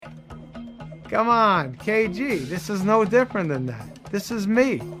Come on, KG. This is no different than that. This is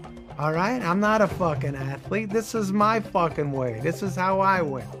me. All right? I'm not a fucking athlete. This is my fucking way. This is how I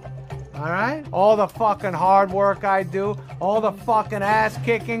win. All right? All the fucking hard work I do, all the fucking ass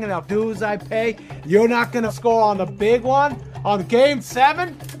kicking and the dues I pay, you're not gonna score on the big one? On game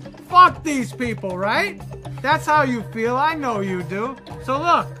 7? Fuck these people, right? That's how you feel. I know you do. So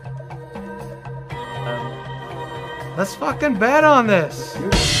look. Let's fucking bet on this.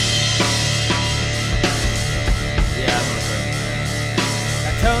 Yeah, I'm ready.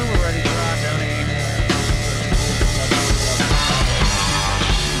 That tone, we're ready to rock, Tony.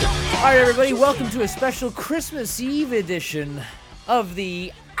 All right, everybody, welcome to a special Christmas Eve edition of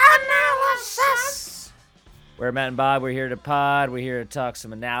the Analysis, where Matt and Bob, we're here to pod, we're here to talk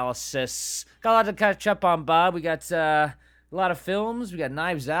some analysis. Got a lot to catch up on, Bob. We got a lot of films. We got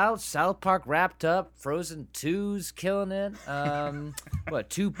Knives Out, South Park wrapped up, Frozen 2's killing it.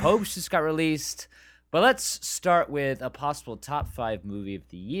 2 Popes just got released. But let's start with a possible top 5 movie of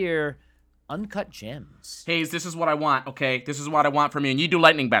the year, Uncut Gems. Hayes, this is what I want, okay? This is what I want from you. And you do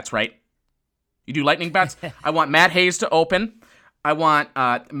lightning bets, right? You do lightning bets? I want Matt Hayes to open. I want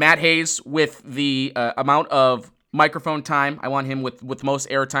Matt Hayes with the amount of microphone time. I want him with most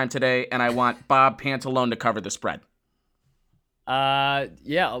airtime today. And I want Bob Pantalone to cover the spread.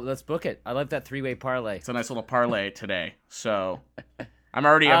 Yeah, let's book it. I like that 3-way parlay. It's a nice little parlay today. So I've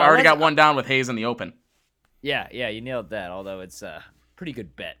already got one down with Hayes in the open. Yeah, you nailed that. Although it's a pretty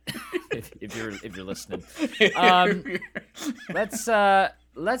good bet if you're listening.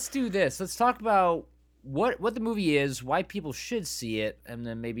 Let's do this. Let's talk about what the movie is, why people should see it, and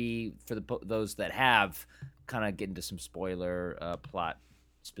then maybe for those that have, kind of get into some spoiler plot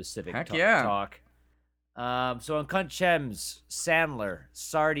specific talk. So Uncut Gems, Sandler,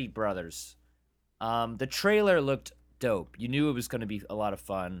 Safdie Brothers. The trailer looked dope. You knew it was going to be a lot of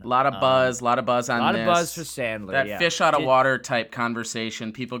fun. A lot of buzz on this. A lot of buzz for Sandler. That fish out of water type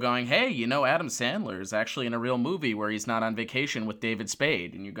conversation. People going, hey, Adam Sandler is actually in a real movie where he's not on vacation with David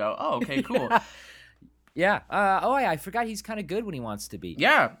Spade. And you go, oh, okay, cool. Yeah. I forgot he's kind of good when he wants to be.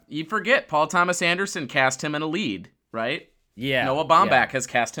 Yeah. You forget Paul Thomas Anderson cast him in a lead, right? Yeah. Noah Baumbach has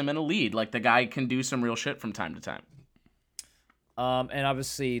cast him in a lead. Like, the guy can do some real shit from time to time. And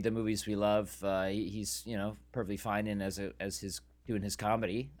obviously the movies we love, he's perfectly fine in as his doing his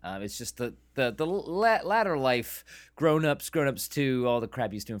comedy. It's just the latter life, grown-ups 2, all the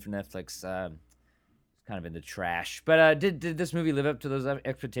crap he's doing for Netflix, kind of in the trash. But did this movie live up to those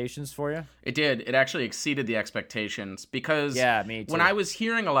expectations for you? It did. It actually exceeded the expectations because me too. When I was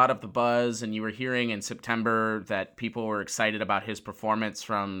hearing a lot of the buzz, and you were hearing in September that people were excited about his performance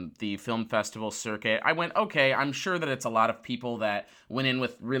from the film festival circuit, I went, okay, I'm sure that it's a lot of people that went in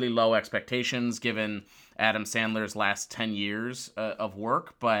with really low expectations given Adam Sandler's last 10 years of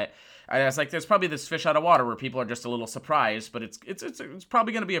work, but I was like, there's probably this fish out of water where people are just a little surprised, but it's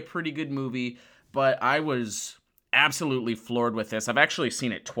probably going to be a pretty good movie. But I was absolutely floored with this. I've actually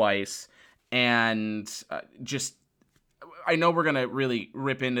seen it twice, and I know we're gonna really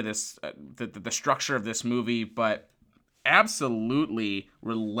rip into this, the structure of this movie, but absolutely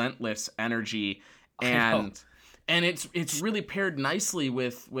relentless energy, and it's really paired nicely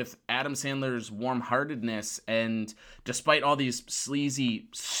with Adam Sandler's warm-heartedness, and despite all these sleazy,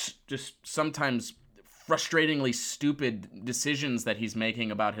 just sometimes frustratingly stupid decisions that he's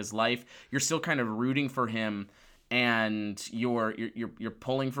making about his life, you're still kind of rooting for him, and you're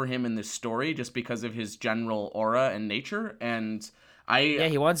pulling for him in this story just because of his general aura and nature. And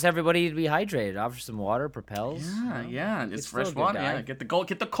he wants everybody to be hydrated. Offer some water, propels. Yeah, it's fresh water. Yeah, get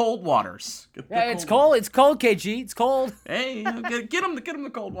the cold waters. It's cold. It's cold, KG. It's cold. Hey, get him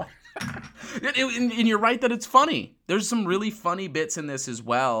the cold water. And you're right that it's funny. There's some really funny bits in this as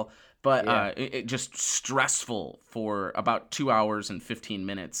well. But it just stressful for about 2 hours and 15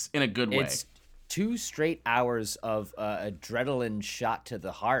 minutes in a good way. It's 2 straight hours of adrenaline shot to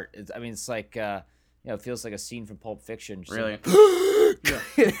the heart. It's like, it feels like a scene from Pulp Fiction. Really?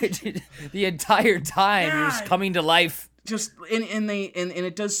 The entire time, you're just coming to life. Just and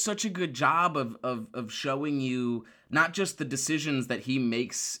it does such a good job of showing you not just the decisions that he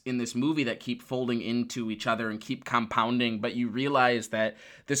makes in this movie that keep folding into each other and keep compounding, but you realize that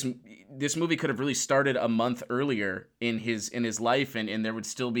this movie could have really started a month earlier in his life, and there would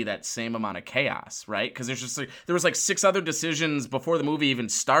still be that same amount of chaos, right? Because there was 6 other decisions before the movie even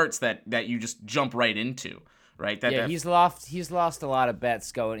starts that you just jump right into. Right. He's lost a lot of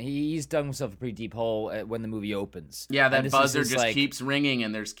bets going. He's dug himself a pretty deep hole when the movie opens. Yeah, that buzzer just keeps ringing,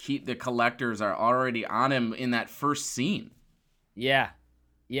 and the collectors are already on him in that first scene. Yeah,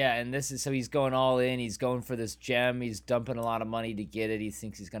 Yeah, and so he's going all in. He's going for this gem. He's dumping a lot of money to get it. He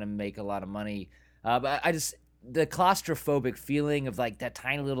thinks he's going to make a lot of money. But the claustrophobic feeling of like that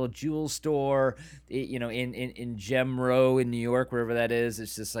tiny little jewel store, in Gem Row in New York, wherever that is.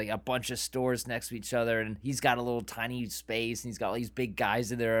 It's just like a bunch of stores next to each other, and he's got a little tiny space, and he's got all these big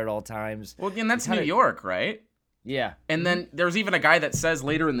guys in there at all times. Well, and that's New York, right? Yeah. And then there's even a guy that says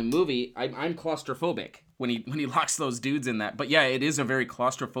later in the movie, I'm claustrophobic when he locks those dudes in that. But yeah, it is a very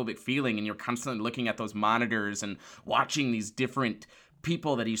claustrophobic feeling, and you're constantly looking at those monitors and watching these different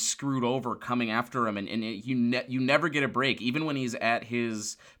people that he's screwed over coming after him, and you never get a break. Even when he's at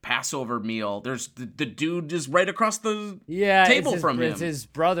his Passover meal, there's the dude is right across the table from him. It's his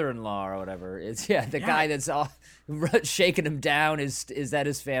brother-in-law or whatever. It's guy that's all shaking him down is at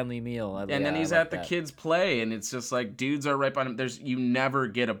his family meal. And then he's at the kids' play, and it's just like dudes are right behind him. You never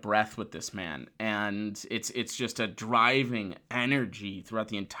get a breath with this man, and it's just a driving energy throughout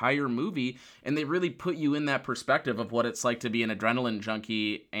the entire movie. And they really put you in that perspective of what it's like to be an adrenaline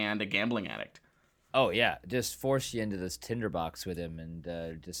junkie and a gambling addict. Oh yeah, just force you into this tinderbox with him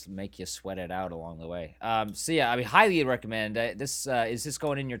and just make you sweat it out along the way. So yeah, I mean, highly recommend. Is this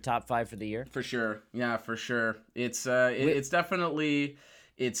going in your top 5 for the year? For sure, yeah, for sure. It's definitely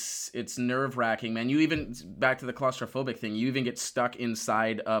it's nerve wracking, man. You even, back to the claustrophobic thing, you even get stuck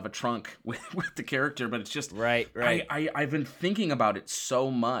inside of a trunk with the character, but it's just right. I've been thinking about it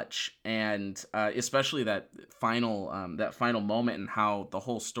so much, and especially that final moment and how the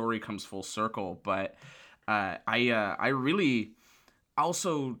whole story comes full circle. But I really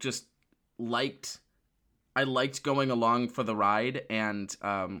also just liked going along for the ride and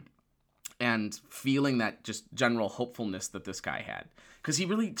feeling that just general hopefulness that this guy had. Because he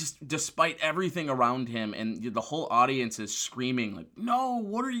really, just despite everything around him, and the whole audience is screaming, like, no,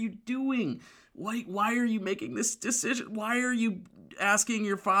 what are you doing? Why are you making this decision? Why are you asking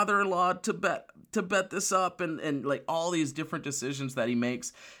your father-in-law to bet this up? And like all these different decisions that he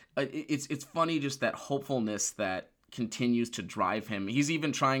makes. It's funny, just that hopefulness that continues to drive him. He's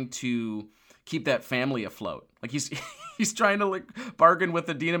even trying to keep that family afloat. Like he's trying to like bargain with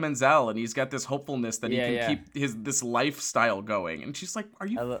Idina Menzel, and he's got this hopefulness that he can keep this lifestyle going. And she's like, "Are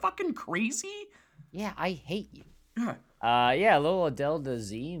you fucking crazy?" Yeah, I hate you. Yeah. A little Adele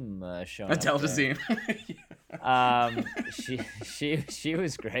Dazeem showing Adele up there. Dazeem. She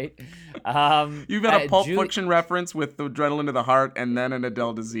was great. You've got a Pulp Fiction reference with the Adrenaline to the Heart, and then an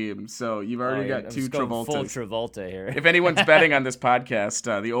Adele Dazeem. So you've already got two Travoltas. Full Travolta here. If anyone's betting on this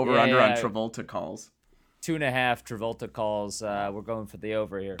podcast, the over/under on Travolta calls. 2.5 Travolta calls. We're going for the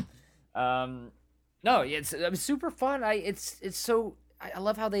over here. No, it's super fun. It's so. I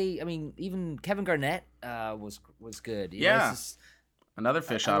love how even Kevin Garnett was good. You know, another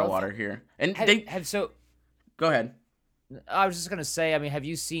fish out of water here. And go ahead. I was just gonna say, have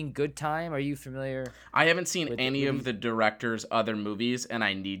you seen Good Time? Are you familiar? I haven't seen any of the director's other movies, and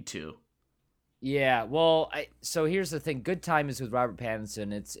I need to. Yeah, well, so here's the thing. Good Time is with Robert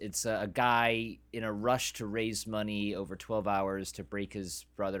Pattinson. It's a guy in a rush to raise money over 12 hours to break his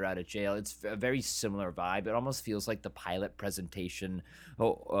brother out of jail. It's a very similar vibe. It almost feels like the pilot presentation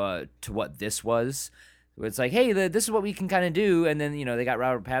to what this was. It's like, hey, this is what we can kind of do, and then they got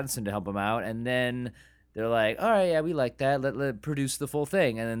Robert Pattinson to help them out, and then they're like, all right, yeah, we like that. Let produce the full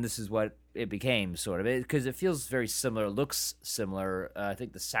thing, and then this is what it became, sort of, because it feels very similar, looks similar. I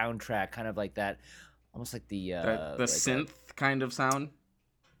think the soundtrack kind of like that, almost like the synth kind of sound.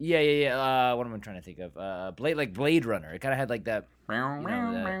 Yeah. What am I trying to think of? Blade Runner. It kind of had like that.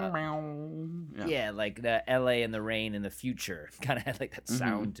 Like the L.A. and the rain in the future. Kind of had like that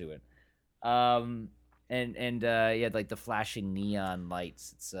sound to it. Like the flashing neon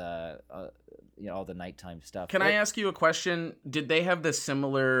lights. It's all the nighttime stuff. Can I ask you a question? Did they have the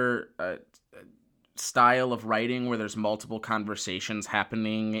similar style of writing where there's multiple conversations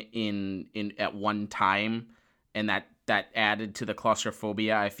happening in at one time, and that added to the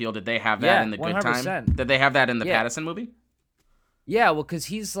claustrophobia? I feel, did they have that in the 100%. Good Time? Did they have that in the Pattinson movie? Yeah, well, because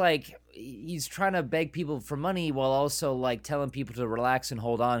he's trying to beg people for money while also like telling people to relax and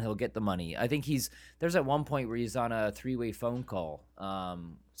hold on. He'll get the money. I think there's at one point where he's on a 3-way phone call.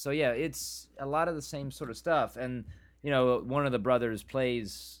 So yeah, it's a lot of the same sort of stuff. And one of the brothers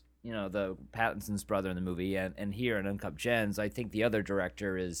plays the Pattinson's brother in the movie, and here in Uncut Gems, I think the other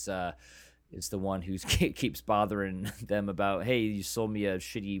director is the one who keeps bothering them about, hey, you sold me a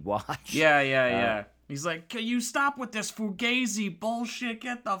shitty watch. Yeah. He's like, can you stop with this Fugazi bullshit?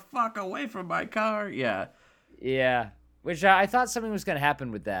 Get the fuck away from my car. Yeah. Yeah. Which I thought something was going to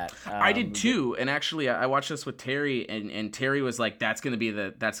happen with that. I did too, and actually, I watched this with Terry, and Terry was like, "That's gonna be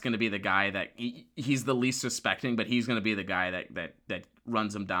the guy that he's the least suspecting, but he's gonna be the guy that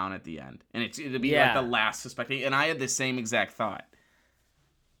runs him down at the end, and it'll be like the last suspecting." And I had the same exact thought.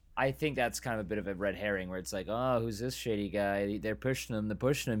 I think that's kind of a bit of a red herring, where it's like, oh, who's this shady guy? They're pushing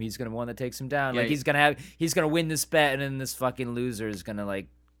him. He's gonna be one that takes him down. Yeah, like he's gonna win this bet, and then this fucking loser is gonna like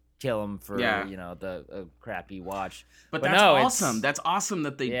kill him for the crappy watch. But that's awesome. That's awesome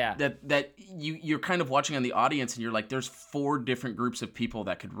that they that you're kind of watching on the audience, and you're like, there's 4 different groups of people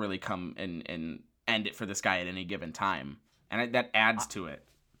that could really come and end it for this guy at any given time, and that adds to it.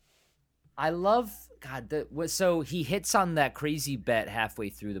 I love so he hits on that crazy bet halfway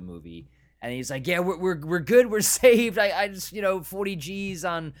through the movie, and he's like, "Yeah, we're good, we're saved. I just 40 G's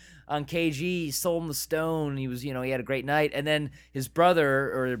on KG, sold him the stone. He was he had a great night." And then his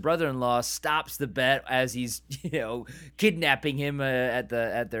brother-in-law stops the bet as he's kidnapping him at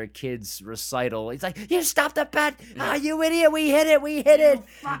their kid's recital. He's like, "You stopped the bet! Ah, you idiot! We hit it! You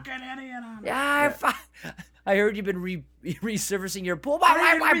fucking idiot! Yeah, I heard you've been resurfacing your pool.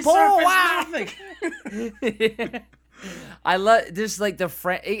 My pool! Wow. I love this, like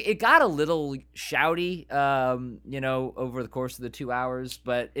it got a little shouty, over the course of the 2 hours,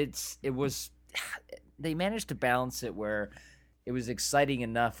 but they managed to balance it where it was exciting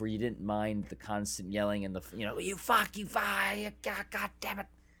enough where you didn't mind the constant yelling and you fuck, God damn it.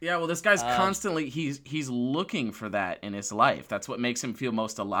 Yeah, well, this guy's constantly he's looking for that in his life. That's what makes him feel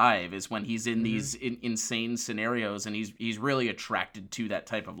most alive, is when he's in these insane scenarios, and he's really attracted to that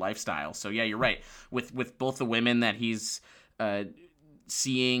type of lifestyle. So yeah, you're right. With both the women that he's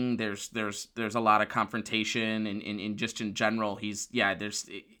seeing, there's a lot of confrontation, and in just in general,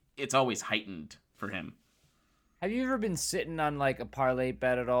 it's always heightened for him. Have you ever been sitting on like a parlay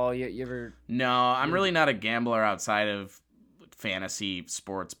bet at all? You ever? No, I'm really not a gambler outside of fantasy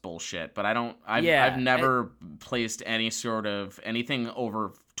sports bullshit, but I've never placed any sort of anything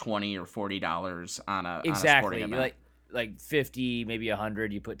over $20 or $40 on a sporting event. like 50, maybe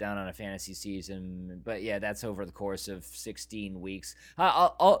 100 you put down on a fantasy season, but yeah, that's over the course of 16 weeks.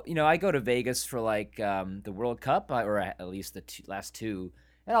 I go to Vegas for like the World Cup, or at least the last 2,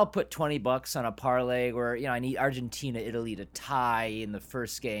 and I'll put $20 on a parlay where I need Argentina, Italy to tie in the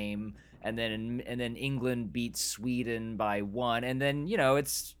first game. And then England beats Sweden by 1, and then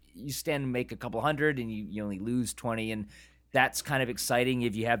it's you stand and make a couple hundred, and you only lose 20, and that's kind of exciting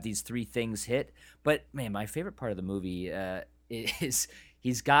if you have these 3 things hit. But man, my favorite part of the movie is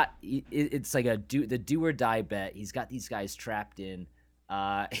it's like the do or die bet. He's got these guys trapped in.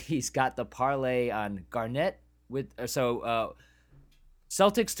 He's got the parlay on Garnett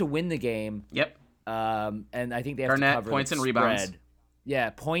Celtics to win the game. Yep. And I think they have Garnett, to cover points the and spread. Rebounds.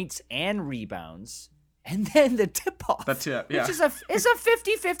 Yeah, points and rebounds. And then the tip-off. That's it, yeah. It's a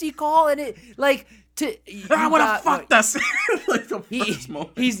 50-50 call, and it, like, I would have fucked us. Like the first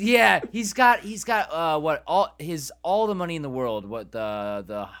moment. He's got all the money in the world. What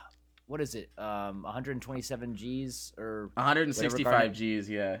is it? 127 G's or 165 G's,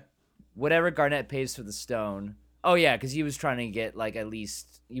 yeah. Whatever Garnett pays for the stone. Oh yeah, because he was trying to get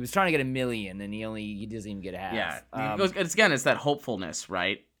 $1 million, and he doesn't even get half. Yeah, it's that hopefulness,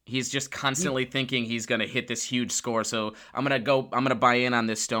 right? He's just constantly thinking he's gonna hit this huge score. So I'm gonna buy in on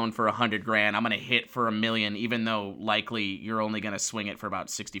this stone for $100,000. I'm gonna hit for $1 million, even though likely you're only gonna swing it for about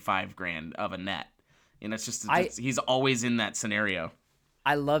 $65,000 of a net. And it's just he's always in that scenario.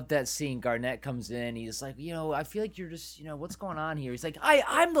 I love that scene. Garnett comes in. He's like, I feel like you're just, what's going on here? He's like,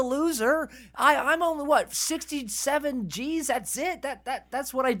 I'm the loser. I'm only 67 G's. That's it.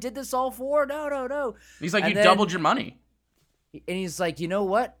 That's what I did this all for. No. He's like, doubled your money. And he's like, you know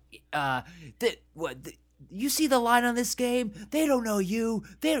what? You see the line on this game? They don't know you.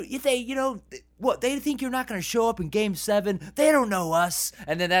 They think you're not going to show up in Game 7. They don't know us.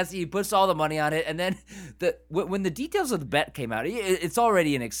 And then he puts all the money on it. And then when the details of the bet came out, it's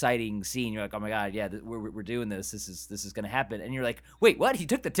already an exciting scene. You're like, oh my god, yeah, we're doing this. This is going to happen. And you're like, wait, what? He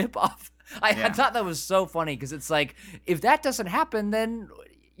took the tip off. I thought that was so funny, because it's like, if that doesn't happen, then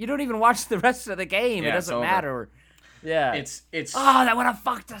you don't even watch the rest of the game. It doesn't matter. Yeah, it's that would have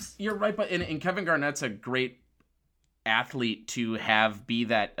fucked us. You're right, but and Kevin Garnett's a great athlete to be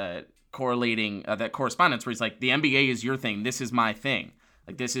that correlating that correspondence where he's like, the NBA is your thing, this is my thing.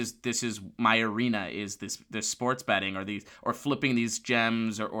 Like this is my arena, is this sports betting or flipping these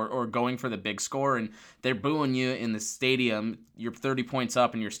gems or going for the big score, and they're booing you in the stadium. You're 30 points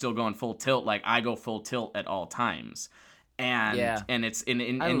up and you're still going full tilt. Like I go full tilt at all times. and it's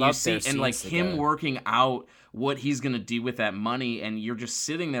and I you love see their and like scenes him together. working out what he's gonna do with that money, and you're just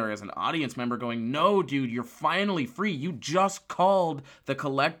sitting there as an audience member going, no dude, you're finally free. You just called the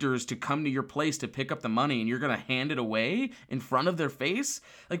collectors to come to your place to pick up the money, and you're gonna hand it away in front of their face.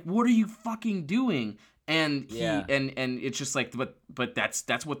 Like, what are you fucking doing? And Yeah. and it's just like, but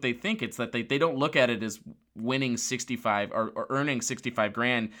that's what they think. It's that they don't look at it as winning 65 or earning 65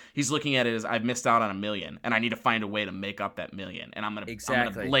 grand. He's looking at it as, I've missed out on $1 million and I need to find a way to make up that $1 million, and I'm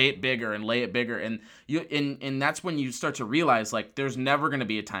gonna lay it bigger and lay it bigger. And that's when you start to realize, like, there's never gonna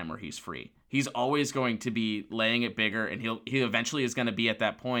be a time where he's free. He's always going to be laying it bigger, and he eventually is going to be at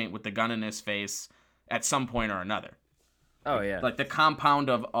that point with the gun in his face at some point or another. Oh yeah. Like, the compound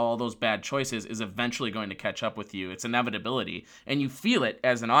of all those bad choices is eventually going to catch up with you. It's inevitability. And you feel it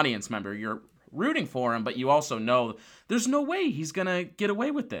as an audience member. You're rooting for him, but you also know there's no way he's going to get away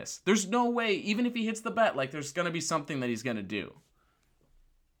with this. There's no way, even if he hits the bet, like, there's going to be something that he's going to do.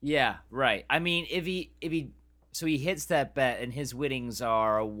 Yeah, right. I mean, if he so he hits that bet and his winnings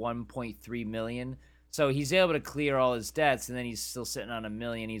are 1.3 million. So he's able to clear all his debts, and then he's still sitting on $1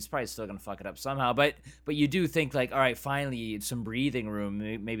 million. He's probably still gonna fuck it up somehow. But you do think, like, all right, finally some breathing room.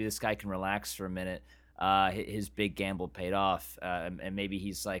 Maybe this guy can relax for a minute. His big gamble paid off, and maybe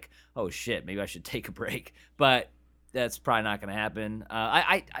he's like, oh shit, maybe I should take a break. But that's probably not gonna happen.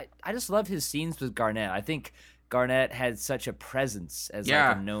 I just love his scenes with Garnett. I think Garnett had such a presence as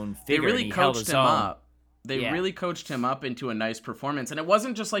like a known figure. They really and he held coached his him own. up. They really coached him up into a nice performance. And it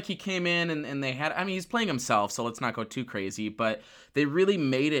wasn't just like he came in and they had, I mean, he's playing himself, so let's not go too crazy, but they really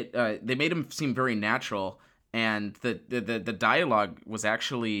made it, they made him seem very natural. And the dialogue was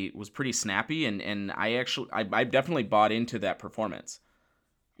pretty snappy. And I definitely bought into that performance.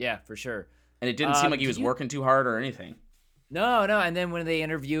 Yeah, for sure. And it didn't seem like he was working too hard or anything. No. And then when they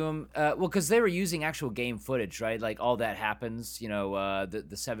interview him, because they were using actual game footage, right? Like, all that happens, the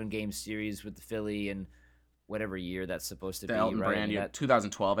 7-game series with the Philly and whatever year that's supposed to be, Elton right? Brand year,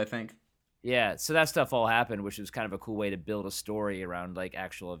 2012, I think. Yeah, so that stuff all happened, which was kind of a cool way to build a story around, like,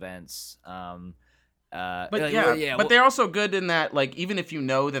 actual events. But they're also good in that, like, even if you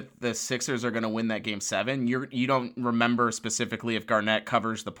know that the Sixers are going to win that game 7, you don't remember specifically if Garnett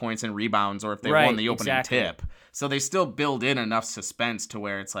covers the points and rebounds or if they won the opening tip. So they still build in enough suspense to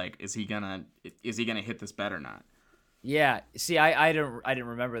where it's like, is he gonna hit this bet or not? Yeah, see, I didn't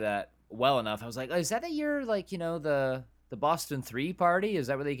remember that well enough. I was like, oh, is that the year, like, the Boston 3 party? Is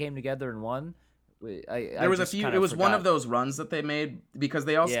that where they came together and won? There was a few. It was one of those runs that they made because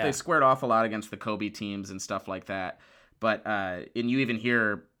they squared off a lot against the Kobe teams and stuff like that. But and you even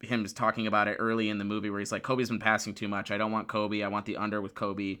hear him talking about it early in the movie where he's like, Kobe's been passing too much. I don't want Kobe. I want the under with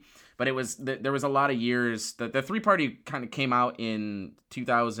Kobe. But it was there was a lot of years. The 3 party kind of came out in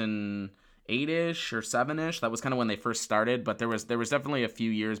 2008-ish or 7-ish. That was kind of when they first started. But there was definitely a few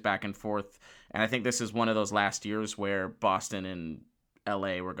years back and forth. And I think this is one of those last years where Boston and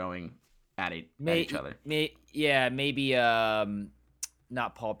LA were going at each other. Maybe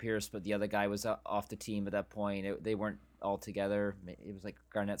not Paul Pierce, but the other guy was off the team at that point. They weren't all together. It was like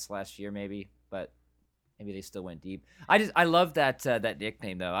Garnett's last year, maybe, but maybe they still went deep. I love that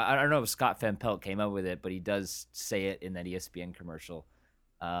nickname though. I don't know if Scott Van Pelt came up with it, but he does say it in that ESPN commercial.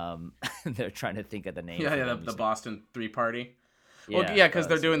 They're trying to think of the name. Yeah, the Boston 3 party. Yeah, well, yeah, because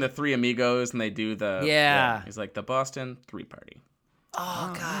they're doing the 3 Amigos and they do the he's like the Boston 3 party.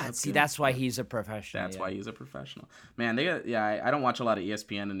 Oh God! See, good. that's why he's a professional. That's why he's a professional. Man, I don't watch a lot of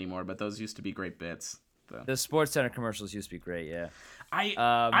ESPN anymore, but those used to be great bits. The Sports Center commercials used to be great. Yeah.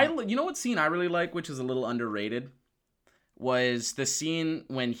 You know what scene I really like, which is a little underrated, was the scene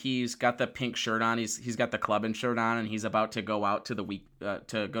when he's got the pink shirt on. He's got the clubbing shirt on, and he's about to go out to the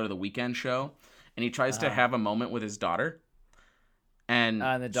to go to the weekend show, and he tries to have a moment with his daughter. And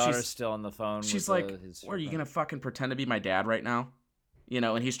the daughter's still on the phone. She's like, "Are you gonna fucking pretend to be my dad right now?"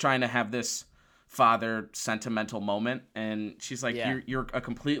 And he's trying to have this father sentimental moment, and she's like, "You're a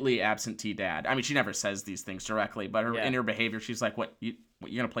completely absentee dad." I mean, she never says these things directly, but in her behavior, she's like, "What you're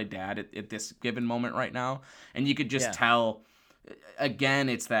gonna play dad at this given moment right now?" And you could just tell. Again,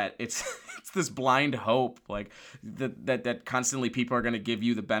 it's this blind hope, like that constantly people are gonna give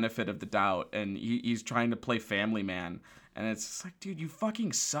you the benefit of the doubt, and he's trying to play family man. And it's just like, dude, you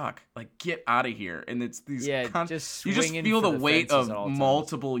fucking suck. Like, get out of here. And it's these you just feel the weight of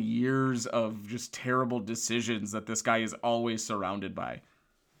multiple years of just terrible decisions that this guy is always surrounded by.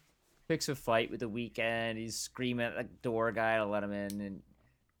 Picks a fight with the Weeknd. He's screaming at the door guy to let him in. And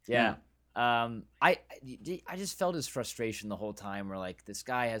I just felt his frustration the whole time. Where, like, this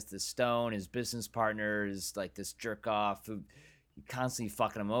guy has this stone. His business partner is like this jerk off who constantly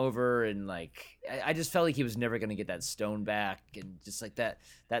fucking him over, and like I just felt like he was never gonna get that stone back, and just like that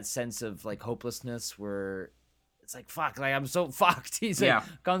sense of like hopelessness where it's like fuck, like I'm so fucked. He's like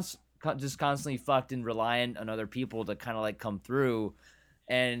just constantly fucked and reliant on other people to kind of like come through,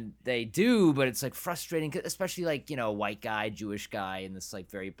 and they do, but it's like frustrating, especially like, you know, white guy, Jewish guy in this like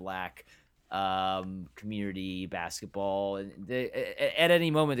very black community basketball, and at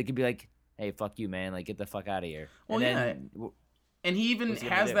any moment they could be like, hey, fuck you, man, like get the fuck out of here. Well, and he even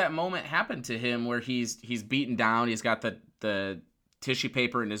has that moment happen to him where he's beaten down. He's got the tissue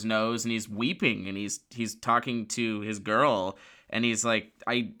paper in his nose, and he's weeping, and he's talking to his girl, and he's like,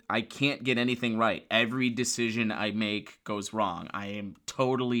 I can't get anything right. Every decision I make goes wrong. I am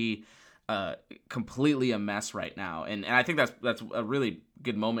totally, completely a mess right now. And I think that's a really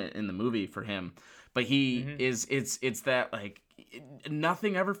good moment in the movie for him. But he it's that like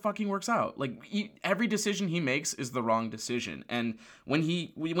nothing ever fucking works out. Like every decision he makes is the wrong decision. And when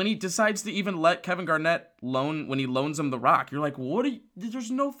he decides to even let Kevin Garnett when he loans him the rock, you're like,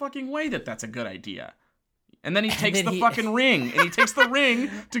 there's no fucking way that's a good idea. And then he takes the fucking ring, and he takes the ring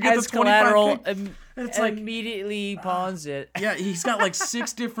to get the 25 collateral. It's like immediately pawns it. Yeah, he's got like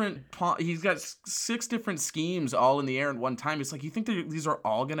six different schemes all in the air at one time. It's like, you think these are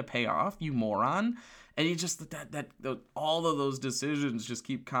all gonna pay off, you moron? And he just all of those decisions just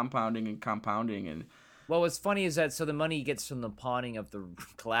keep compounding and compounding. And well, what's funny is that so the money he gets from the pawning of the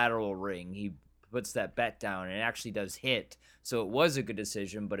collateral ring, he puts that bet down, and it actually does hit. So it was a good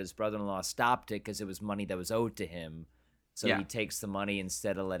decision, but his brother-in-law stopped it because it was money that was owed to him. So he takes the money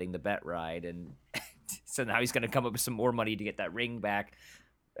instead of letting the bet ride, and so now he's going to come up with some more money to get that ring back.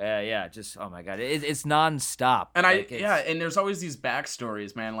 Just oh my god, it's nonstop. And and there's always these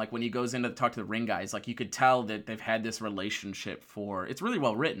backstories, man. Like when he goes in to talk to the ring guys, like you could tell that they've had this relationship for. It's really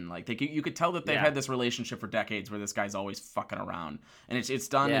well written. Like you could tell that they've had this relationship for decades, where this guy's always fucking around, and it's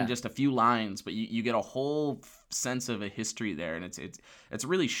done in just a few lines, but you get a whole sense of a history there, and it's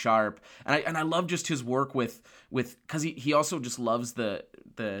really sharp. And I love just his work with because he also just loves the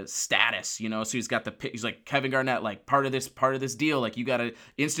status, you know. So he's like Kevin Garnett, like part of this deal, like you gotta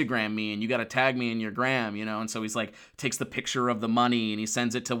Instagram me and you gotta tag me in your gram, you know. And so he's like takes the picture of the money and he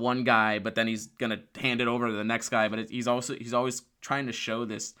sends it to one guy, but then he's gonna hand it over to the next guy. But he's always trying to show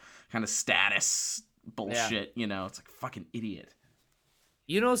this kind of status bullshit, you know. It's like fucking idiot.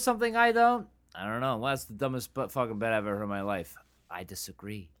 You know something I don't know. Well, that's the dumbest fucking bet I've ever heard in my life. I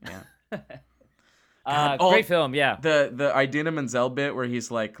disagree. Yeah. Great film, yeah. The Idina Menzel bit where he's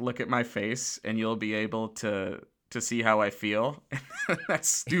like, look at my face and you'll be able to see how I feel. That's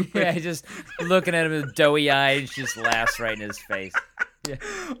stupid. Yeah, just looking at him with doughy eyes, just laughs right in his face. Yeah.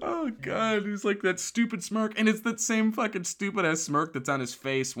 Oh god, he's like that stupid smirk, and it's that same fucking stupid ass smirk that's on his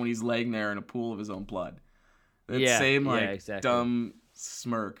face when he's laying there in a pool of his own blood. That same exactly. Dumb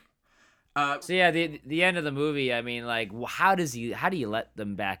smirk. So yeah, the end of the movie, I mean, like, how do you let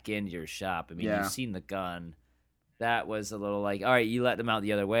them back into your shop? I mean, you've seen the gun. That was a little like, all right, you let them out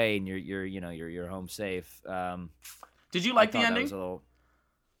the other way, and you're home safe. Did you like the ending?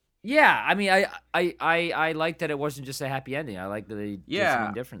 Yeah, I mean, I liked that it wasn't just a happy ending. I liked that they did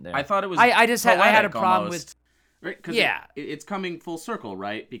something different there. I thought it was. I had a problem with. Right, it's coming full circle,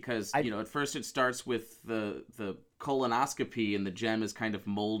 right? Because at first it starts with the colonoscopy, and the gem is kind of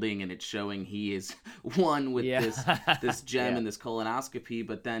molding, and it's showing he is one with this gem and this colonoscopy.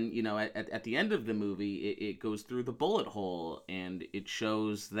 But then at the end of the movie, it goes through the bullet hole, and it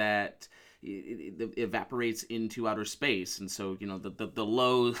shows that it evaporates into outer space, and so the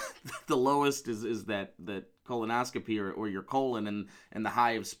lowest is that colonoscopy or your colon, and the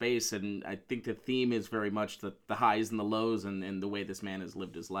high of space. And I think the theme is very much the highs and the lows, and the way this man has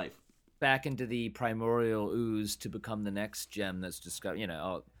lived his life. Back into the primordial ooze to become the next gem that's discovered.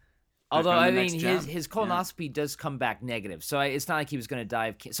 Although I mean his colonoscopy does come back negative, so it's not like he was going to die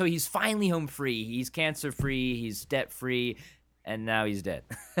of cancer. So he's finally home free. He's cancer free. He's debt free. And now he's dead.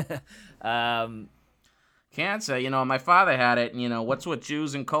 Cancer, my father had it. And, what's with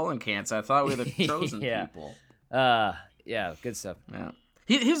Jews and colon cancer? I thought we were the chosen people. Yeah, good stuff. Yeah,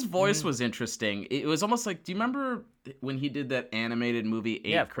 his voice was interesting. It was almost like, do you remember when he did that animated movie,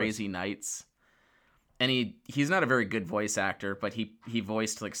 Eight Crazy Nights? And he's not a very good voice actor, but he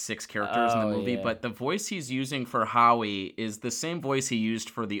voiced like 6 characters in the movie. Yeah. But the voice he's using for Howie is the same voice he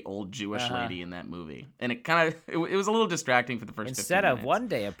used for the old Jewish lady in that movie. And it kind of it was a little distracting for the first 15 minutes. Instead of one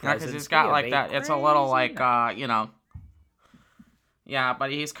day a president. Because it's got like that. It's a little like Yeah,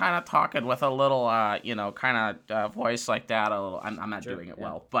 but he's kind of talking with a little, kind of voice like that. A little. I'm not doing it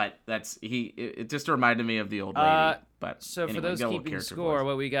well, but that's It just reminded me of the old lady. But so anyway, for those got a little keeping character score, voice.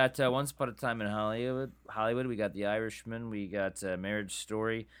 what we got? Once Upon a Time in Hollywood. We got The Irishman. We got Marriage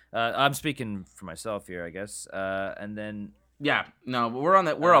Story. I'm speaking for myself here, I guess. And then Yeah, no, we're on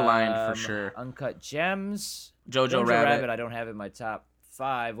that. We're aligned for sure. Uncut Gems. Jojo Rabbit. I don't have in my top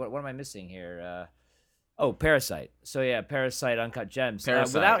 5. What am I missing here? Parasite. So yeah, Parasite, Uncut Gems.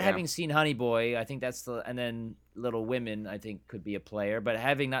 Without having seen Honey Boy, I think that's and then Little Women, I think could be a player. But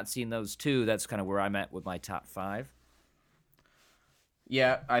having not seen those two, that's kind of where I'm at with my top 5.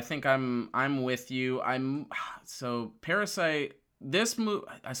 Yeah, I think I'm with you. So Parasite. This movie.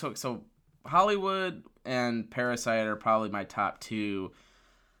 So Hollywood and Parasite are probably my top 2.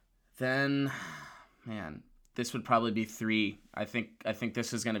 Then, man, this would probably be 3. I think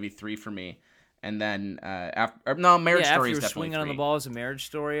this is going to be 3 for me. And then Marriage Story is definitely definitely 3. After you were swinging on the ball as a Marriage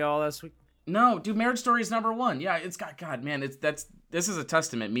Story all last week. No, dude, Marriage Story is number 1. Yeah, it's got God, man. This is a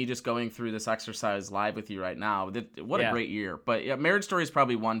testament. Me just going through this exercise live with you right now. What a great year. But yeah, Marriage Story is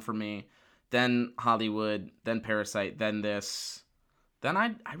probably 1 for me. Then Hollywood. Then Parasite. Then this. Then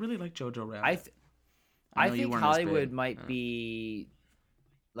I really like Jojo Rabbit. I think Hollywood might be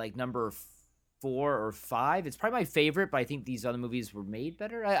like number 4 or 5. It's probably my favorite, but I think these other movies were made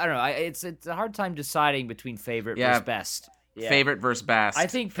better. I don't know. It's a hard time deciding between favorite versus best. Yeah. Favorite versus best. I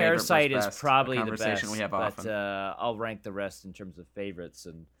think Parasite is probably the best. We have but often. I'll rank the rest in terms of favorites.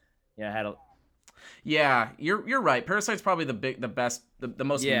 And Yeah, you're right. Parasite's probably the best, the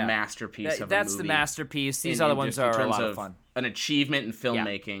most masterpiece of a movie. That's the masterpiece. These other ones are a lot of fun. An achievement in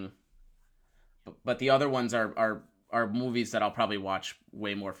filmmaking. Yeah. But the other ones are movies that I'll probably watch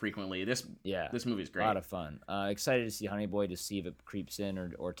way more frequently. This movie's great. A lot of fun. Excited to see Honey Boy, to see if it creeps in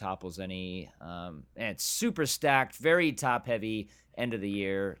or topples any. And it's super stacked, very top heavy. End of the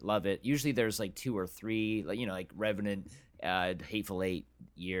year, love it. Usually there's like 2 or 3, like Revenant, Hateful Eight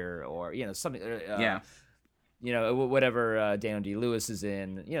year, or something. Whatever Daniel D-Lewis is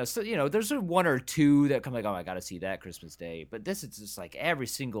in. There's 1 or 2 that come like, oh, I got to see that Christmas Day. But this is just like every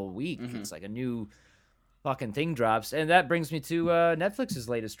single week. Mm-hmm. It's like a new fucking thing drops. And that brings me to Netflix's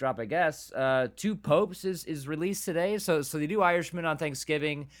latest drop, I guess. Two Popes is released today. So they do Irishman on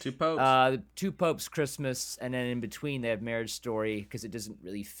Thanksgiving. Two Popes. Two Popes Christmas, and then in between they have Marriage Story, because it doesn't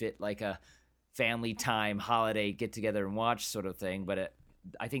really fit like a family time holiday get together and watch sort of thing. But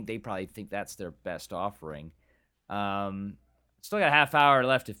I think they probably think that's their best offering. Still got a half hour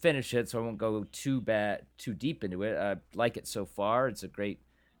left to finish it, so I won't go too deep into it. I like it so far. It's a great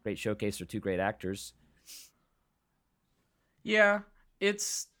showcase for 2 great actors. Yeah,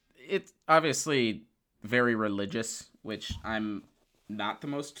 it's obviously very religious, which I'm not the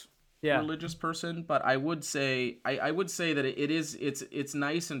most religious person, but I would say that it's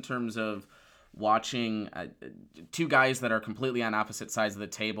nice in terms of watching 2 guys that are completely on opposite sides of the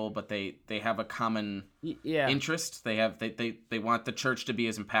table, but they have a common interest. They want the church to be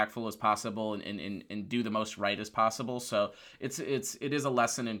as impactful as possible and do the most right as possible. So it is a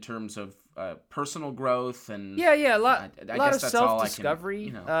lesson in terms of personal growth and a lot of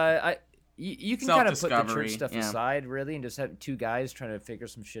self-discovery. You can kind of put the church stuff aside, really, and just have 2 guys trying to figure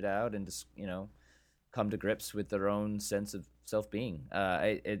some shit out and just come to grips with their own sense of self-being.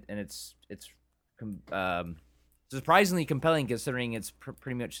 It's surprisingly compelling, considering it's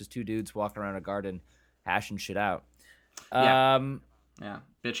pretty much just 2 dudes walking around a garden hashing shit out.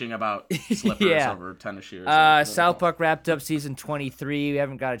 Bitching about slippers over tennis shoes. South Park wrapped up season 23. We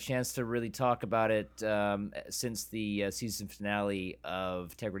haven't got a chance to really talk about it since the season finale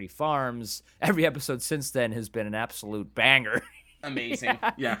of Integrity Farms. Every episode since then has been an absolute banger. Amazing.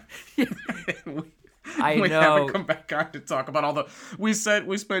 Yeah. I we know. haven't come back on to talk about all the. We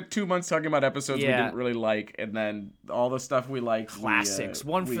spent 2 months talking about episodes we didn't really like, and then all the stuff we liked. Classics.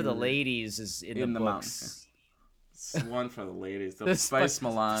 One for the ladies is in the books. One for the ladies. The spice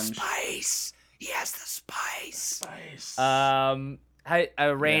melange. The spice. He has the spice. Spice.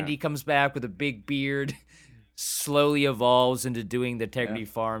 Randy comes back with a big beard, slowly evolves into doing the Integrity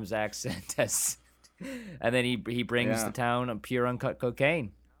Farms accent, and then he brings the town of pure uncut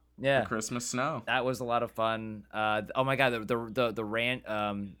cocaine. Yeah, the Christmas snow. That was a lot of fun. Oh my god, the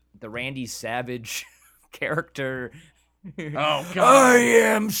Randy Savage character. Oh god, I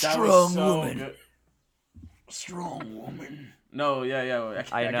am strong woman. Good. Strong woman. No, I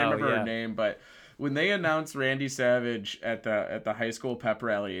can't remember her name, but when they announced Randy Savage at the high school pep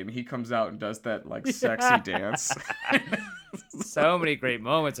rally, and he comes out and does that like sexy dance, So many great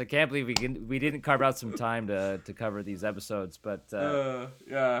moments. I can't believe we didn't carve out some time to cover these episodes, but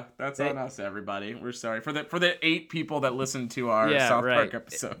yeah, that's on us, everybody. We're sorry for the 8 people that listen to our South Park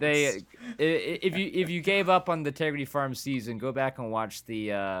episodes. If you gave up on the Integrity Farm season, go back and watch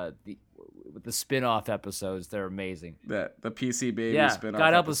the spin-off episodes. They're amazing. The PC Baby spin-off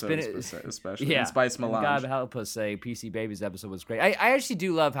God help episodes, especially. Yeah, And Spice Melange. God help us say PC Baby's episode was great. I actually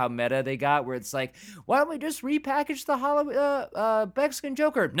do love how meta they got, where it's like, why don't we just repackage the Mexican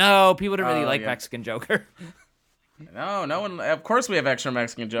Joker? No, people don't really like Mexican Joker. No one. Of course, we have extra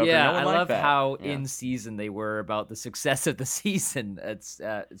Mexican Joker. Yeah, no one I love that. how in season they were about the success of the season. It's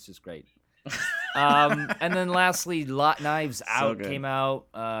just great. And then lastly, Knives Out came out.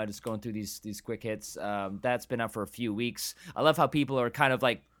 Just going through these quick hits. That's been out for a few weeks. I love how people are kind of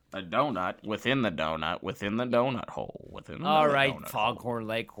like a donut within the donut within the donut hole within. All right, Foghorn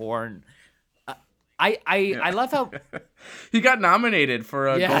Leghorn. I love how he got nominated for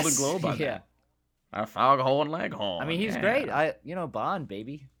a Golden Globe on that. A Foghorn Leghorn. I mean, he's great. Bond,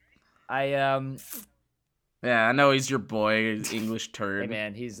 baby. Yeah, I know he's your boy, English turd. Hey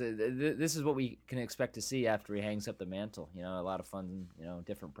man, he's this is what we can expect to see after he hangs up the mantle. You know, a lot of fun,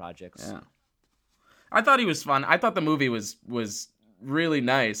 different projects. Yeah. I thought he was fun. I thought the movie was really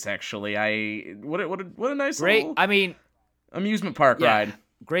nice, actually. What a nice little amusement park ride.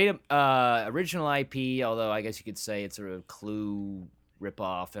 Great original IP, although I guess you could say it's a Clue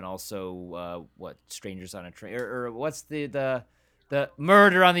ripoff, and also Strangers on a Train, or what's the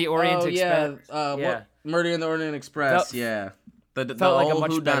Murder on the Orient Express. Murder on the Orient Express. Felt The like a old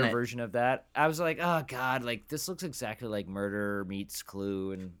much better whodunit version of that. I was like, oh god, like this looks exactly like Murder meets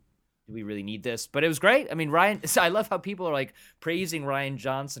Clue, and do we really need this? But it was great. I mean, I love how people are like praising Rian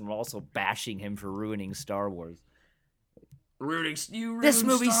Johnson while also bashing him for ruining Star Wars. This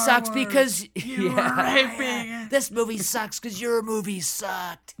movie sucks because this movie sucks because your movie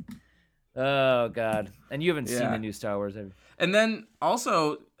sucked. Oh god! And you haven't seen the new Star Wars, have you? And then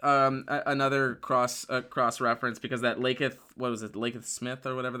also another cross reference, because that Lakeith Smith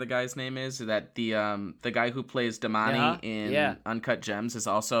or whatever the guy's name is, that the guy who plays Damani in Uncut Gems is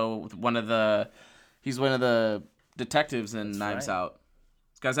also one of the detectives in Knives Out.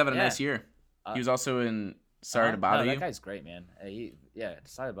 This guy's having a nice year. He was also in Sorry to Bother You. That guy's great, man.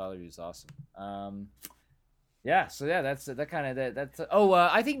 Sorry to Bother You is awesome. That's that kind of that's.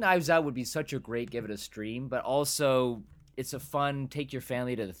 I think Knives Out would be such a great give it a stream, but also it's a fun take your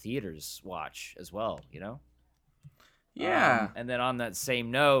family to the theaters watch as well, Yeah. And then on that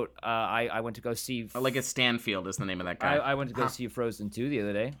same note, I went to go see. Like it's Stanfield is the name of that guy. I went to go see Frozen 2 the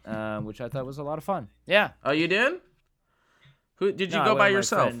other day, which I thought was a lot of fun. Yeah. Oh, you did? Who did you go by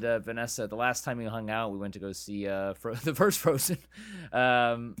yourself? My friend Vanessa. The last time we hung out, we went to go see the first Frozen.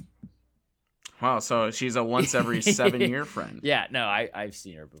 Wow, so she's a once every 7-year friend. Yeah, no, I've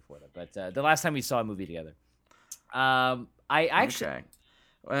seen her before that, but the last time we saw a movie together. I actually. Okay.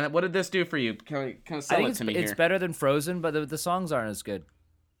 And what did this do for you? Kind of sell it to me here. It's better than Frozen, but the songs aren't as good.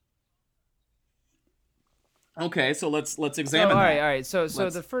 Okay, so let's examine. All right. So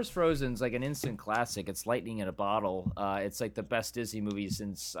the first Frozen's like an instant classic. It's lightning in a bottle. It's like the best Disney movie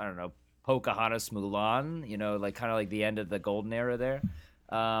since, I don't know, Pocahontas, Mulan. Like kind of like the end of the golden era there.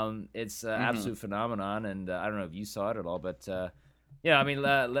 It's an absolute phenomenon, and I don't know if you saw it at all, but I mean,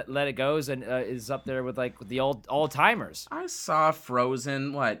 Let It Go is up there with like the old timers. I saw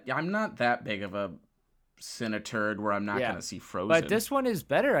Frozen. I'm not that big of a cineturd where I'm not gonna see Frozen. But this one is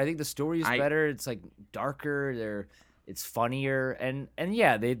better. I think the story is better. It's like darker. It's funnier, and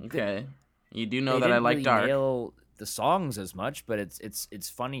they You do know that I like really dark. Nail the songs as much, but it's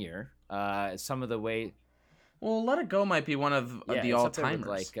funnier. Some of the way. Well, Let It Go might be one of the all-timers.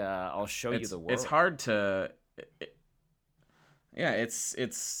 Like, I'll show you the world. It's hard to.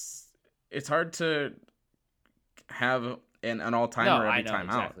 It's hard to have an all-timer every time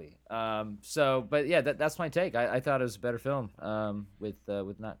exactly. Out. That's my take. I thought it was a better film. With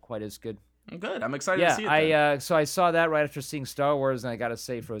not quite as good. Good. I'm excited to see it. So I saw that right after seeing Star Wars, and I gotta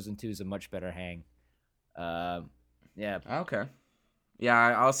say, Frozen 2 is a much better hang. Okay.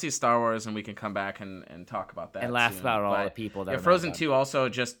 Yeah, I'll see Star Wars, and we can come back and talk about that and laugh soon. about all the people that. Yeah, Frozen 2 also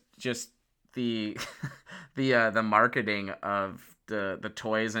just the the marketing of the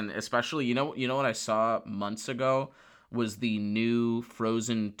toys, and especially you know what I saw months ago was the new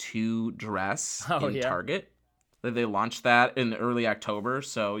Frozen 2 dress in Target. They launched that in early October,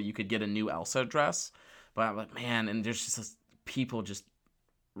 so you could get a new Elsa dress. But I'm like, man, and there's just people just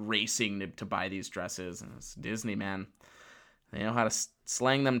racing to buy these dresses, and it's Disney, man. They know how to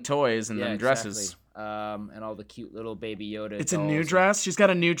slang them toys and them dresses. And all the cute little baby Yoda. It's a new dress? She's got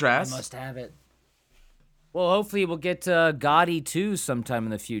a new dress? I must have it. Well, hopefully we'll get Gotti 2 sometime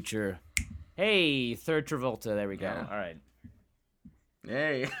in the future. Hey, third Travolta. There we go. Yeah. All right.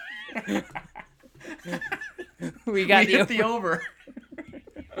 Hey. We got the over.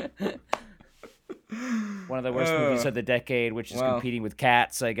 One of the worst movies of the decade, which is competing with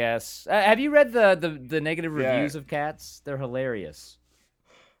Cats, I guess. Have you read the negative reviews of Cats? They're hilarious.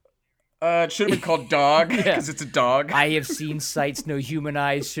 It should have been called Dog because it's a dog. I have seen sights no human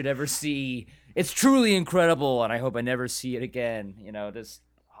eyes should ever see. It's truly incredible, and I hope I never see it again. You know, just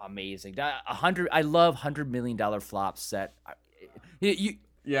amazing. I love $100 million flops that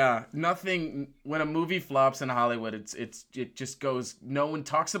Yeah, nothing. When a movie flops in Hollywood, it just goes. No one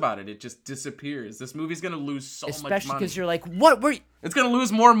talks about it. It just disappears. This movie's gonna lose so much money. Especially because you're like, what? It's gonna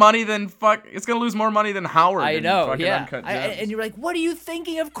lose more money than It's gonna lose more money than Howard. I know. Yeah. Uncut Gems. And you're like, what are you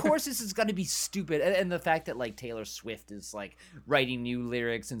thinking? Of course, this is gonna be stupid. And the fact that like Taylor Swift is like writing new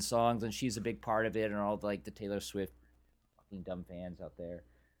lyrics and songs, and she's a big part of it, and all like the Taylor Swift fucking dumb fans out there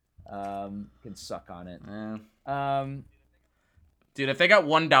can suck on it. Yeah. Dude, if they got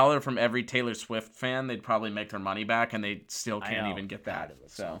 $1 from every Taylor Swift fan, they'd probably make their money back, and they still can't even get that. God, it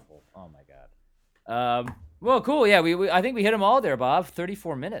was awful. Oh my god. Well, cool. Yeah, we I think we hit them all there, Bob.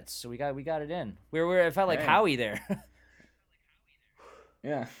 34 minutes, so we got it in. It felt like Howie there.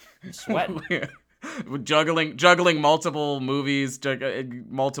 Yeah, sweating. juggling multiple movies,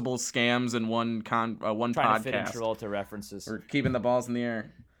 multiple scams, and one Trying podcast. To fit in Travolta references. We're keeping the balls in the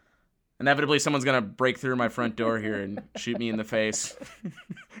air. Inevitably, someone's gonna break through my front door here and shoot me in the face.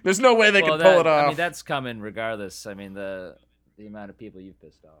 There's no way they can pull it off. I mean, that's coming regardless. I mean, the amount of people you've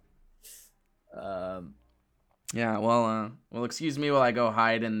pissed off. Yeah. Well, excuse me while I go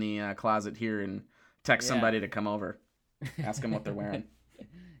hide in the closet here and text somebody to come over. Ask them what they're wearing.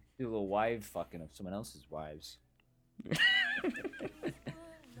 Do a little wife fucking of someone else's wives.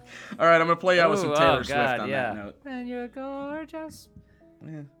 All right, I'm gonna play you out with some Taylor Swift on that note. And you're gorgeous.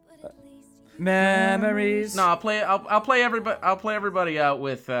 Yeah. Memories. No, I'll play everybody out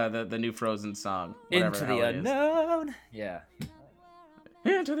with the new Frozen song. Into the unknown. Yeah.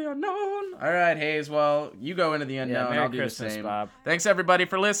 Into the unknown. All right, Hayes. Well, you go into the unknown. Merry I'll do Christmas, the same. Bob. Thanks everybody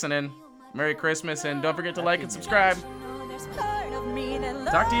for listening. Merry Christmas, and don't forget to like and subscribe.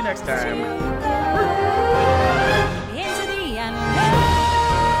 Talk to you next time.